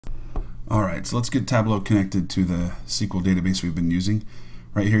Alright, so let's get Tableau connected to the SQL database we've been using.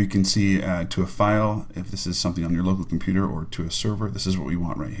 Right here you can see to a file, if this is something on your local computer, or to a server, this is what we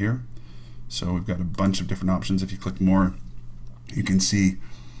want right here. So we've got a bunch of different options. If you click more, you can see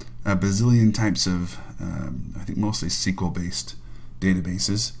a bazillion types of, I think mostly SQL-based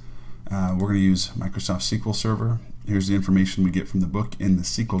databases. We're going to use Microsoft SQL Server. Here's the information we get from the book in the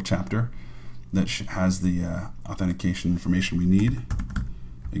SQL chapter that has the authentication information we need.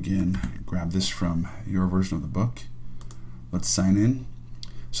 Again, grab this from your version of the book. Let's sign in.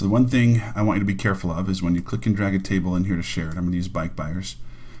 So the one thing I want you to be careful of is when you click and drag a table in here to share it. I'm going to use bike buyers.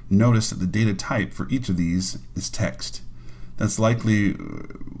 Notice that the data type for each of these is text. That's likely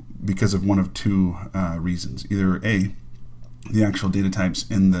because of one of two reasons. Either A, the actual data types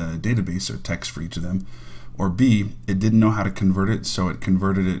in the database are text for each of them, or B, it didn't know how to convert it, so it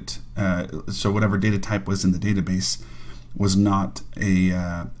converted it, so whatever data type was in the database was not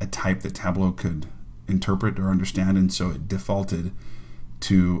a type that Tableau could interpret or understand, and so it defaulted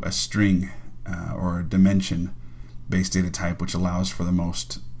to a string or a dimension based data type, which allows for the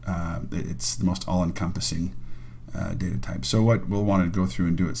most, it's the most all-encompassing data type. So what we'll want to go through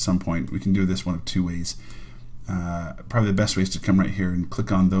and do at some point, we can do this one of two ways. Probably the best way is to come right here and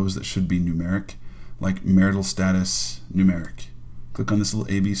click on those that should be numeric, like marital status numeric. Click on this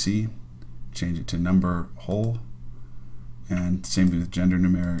little ABC, change it to number whole, and same thing with gender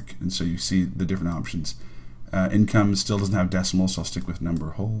numeric, and so you see the different options. Income still doesn't have decimals, so I'll stick with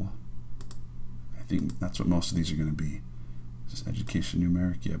number whole. I think that's what most of these are going to be. This is education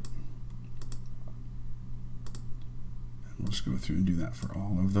numeric, yep. And we'll just go through and do that for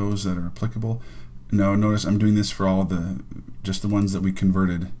all of those that are applicable. No, notice I'm doing this for all the, just the ones that we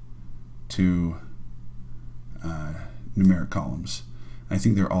converted to numeric columns. I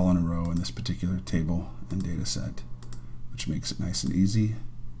think they're all in a row in this particular table and data set, which makes it nice and easy.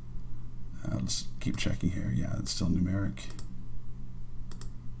 Let's keep checking here. Yeah, it's still numeric.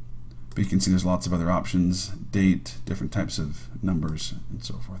 But you can see there's lots of other options, date, different types of numbers, and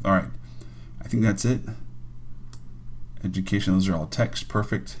so forth. All right, I think that's it. Education, those are all text,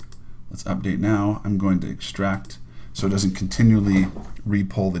 perfect. Let's update now. I'm going to extract so it doesn't continually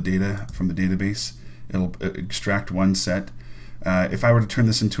re-pull the data from the database. It'll extract one set. If I were to turn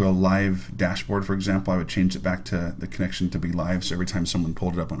this into a live dashboard, for example, I would change it back to the connection to be live, so every time someone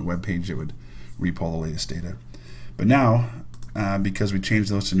pulled it up on a web page, it would re-pull the latest data. But now, because we changed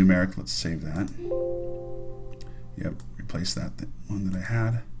those to numeric, let's save that. Yep, replace that one that I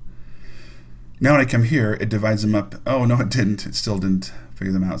had. Now when I come here, it divides them up. Oh, no, it didn't. It still didn't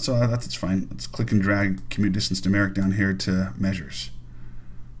figure them out. So that's fine. Let's click and drag commute distance numeric down here to measures.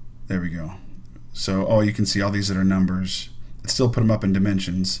 There we go. So, oh, you can see all these that are numbers. It still put them up in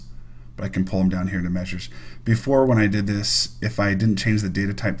dimensions, but I can pull them down here to measures. Before, when I did this, if I didn't change the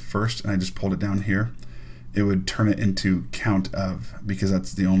data type first and I just pulled it down here, it would turn it into count of, because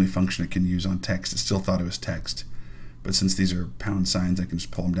that's the only function it can use on text. It still thought it was text. But since these are pound signs, I can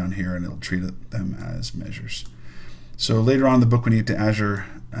just pull them down here and it'll treat them as measures. So later on in the book, when you get to Azure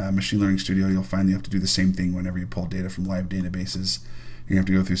Machine Learning Studio, you'll find you have to do the same thing whenever you pull data from live databases. You have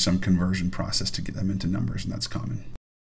to go through some conversion process to get them into numbers, and that's common.